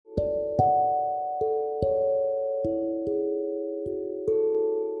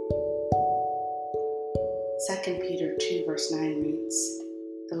2 Peter 2 verse 9 reads,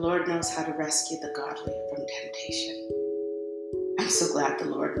 "The Lord knows how to rescue the godly from temptation." I'm so glad the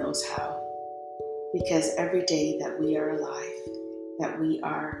Lord knows how, because every day that we are alive, that we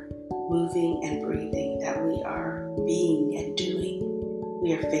are moving and breathing, that we are being and doing,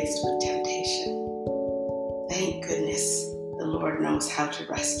 we are faced with temptation. Thank goodness the Lord knows how to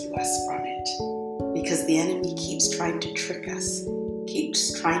rescue us from it, because the enemy keeps trying to trick us,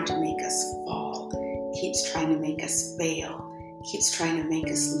 keeps trying to make us fall, keeps trying to make us fail, keeps trying to make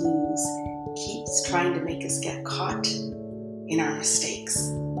us lose, keeps trying to make us get caught in our mistakes.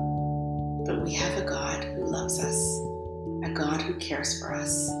 But we have a God who loves us, a God who cares for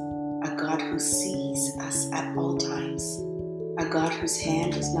us, a God who sees us at all times, a God whose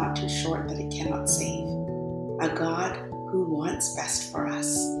hand is not too short that it cannot save, a God who wants best for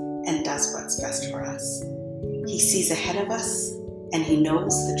us and does what's best for us. He sees ahead of us, and He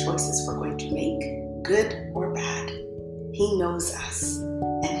knows the choices we're going to make, good or bad. He knows us,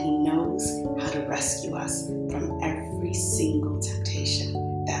 and He knows how to rescue us from every single temptation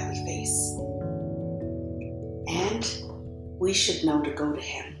that we face. And we should know to go to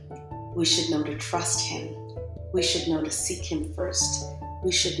Him. We should know to trust Him. We should know to seek Him first.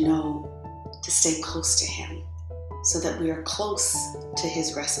 We should know to stay close to Him, so that we are close to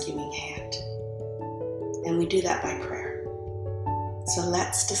His rescuing hand. And we do that by prayer. So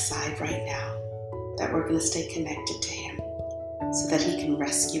let's decide right now that we're going to stay connected to Him, so that He can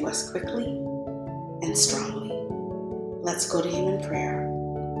rescue us quickly and strongly. Let's go to Him in prayer,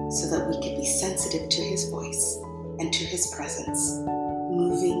 so that we can be sensitive to His voice and to His presence,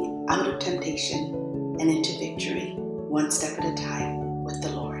 moving out of temptation and into victory, one step at a time with the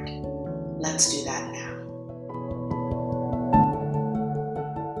Lord. Let's do that now.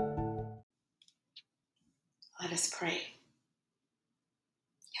 Let us pray.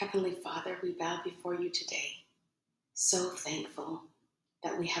 Heavenly Father, we bow before You today, so thankful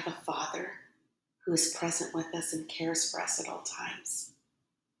that we have a Father who is present with us and cares for us at all times.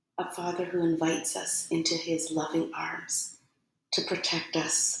 A Father who invites us into His loving arms to protect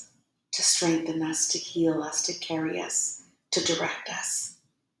us, to strengthen us, to heal us, to carry us, to direct us.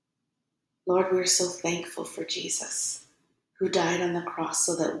 Lord, we're so thankful for Jesus, who died on the cross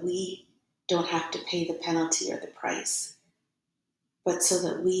so that we don't have to pay the penalty or the price, but so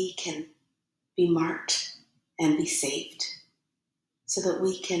that we can be marked and be saved, so that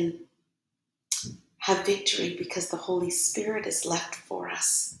we can have victory because the Holy Spirit is left for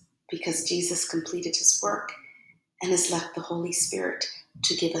us, because Jesus completed His work and has left the Holy Spirit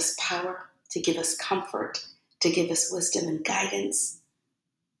to give us power, to give us comfort, to give us wisdom and guidance,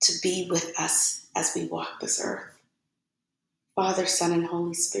 to be with us as we walk this earth. Father, Son, and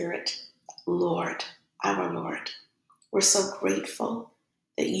Holy Spirit, Lord, our Lord, we're so grateful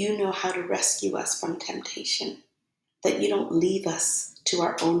that You know how to rescue us from temptation, that You don't leave us to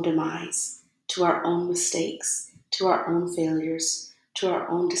our own demise, to our own mistakes, to our own failures, to our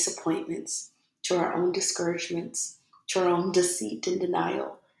own disappointments, to our own discouragements, to our own deceit and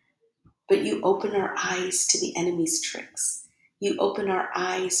denial. But You open our eyes to the enemy's tricks. You open our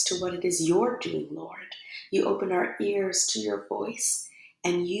eyes to what it is You're doing, Lord. You open our ears to Your voice,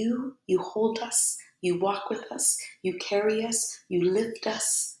 and You hold us. You walk with us. You carry us. You lift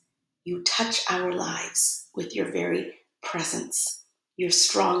us. You touch our lives with Your very presence, Your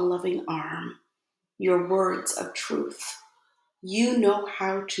strong, loving arm, Your words of truth. You know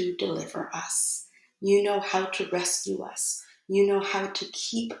how to deliver us. You know how to rescue us. You know how to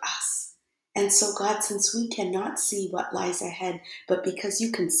keep us. And so, God, since we cannot see what lies ahead, but because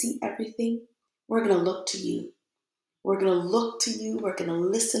You can see everything, we're going to look to You. We're going to look to You. We're going to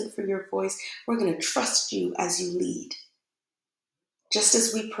listen for Your voice. We're going to trust You as You lead. Just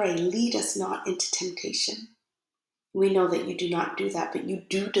as we pray, lead us not into temptation. We know that You do not do that, but You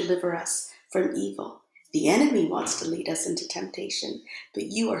do deliver us from evil. The enemy wants to lead us into temptation, but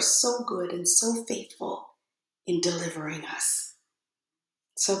You are so good and so faithful in delivering us.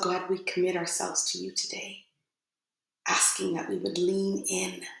 So God, we commit ourselves to You today, asking that we would lean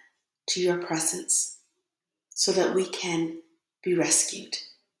in to Your presence so that we can be rescued,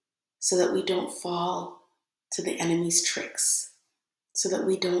 so that we don't fall to the enemy's tricks, so that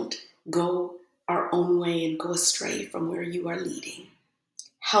we don't go our own way and go astray from where You are leading.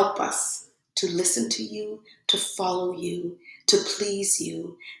 Help us to listen to You, to follow You, to please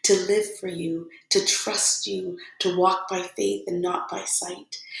You, to live for You, to trust You, to walk by faith and not by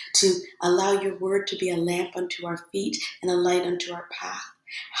sight, to allow Your word to be a lamp unto our feet and a light unto our path.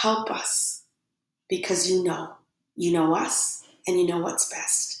 Help us, because You know us, and You know what's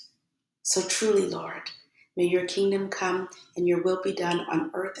best. So truly, Lord, may Your kingdom come and Your will be done on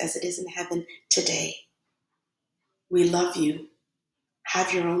earth as it is in heaven today. We love you.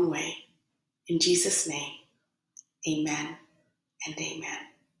 Have your own way. In Jesus' name, amen and amen.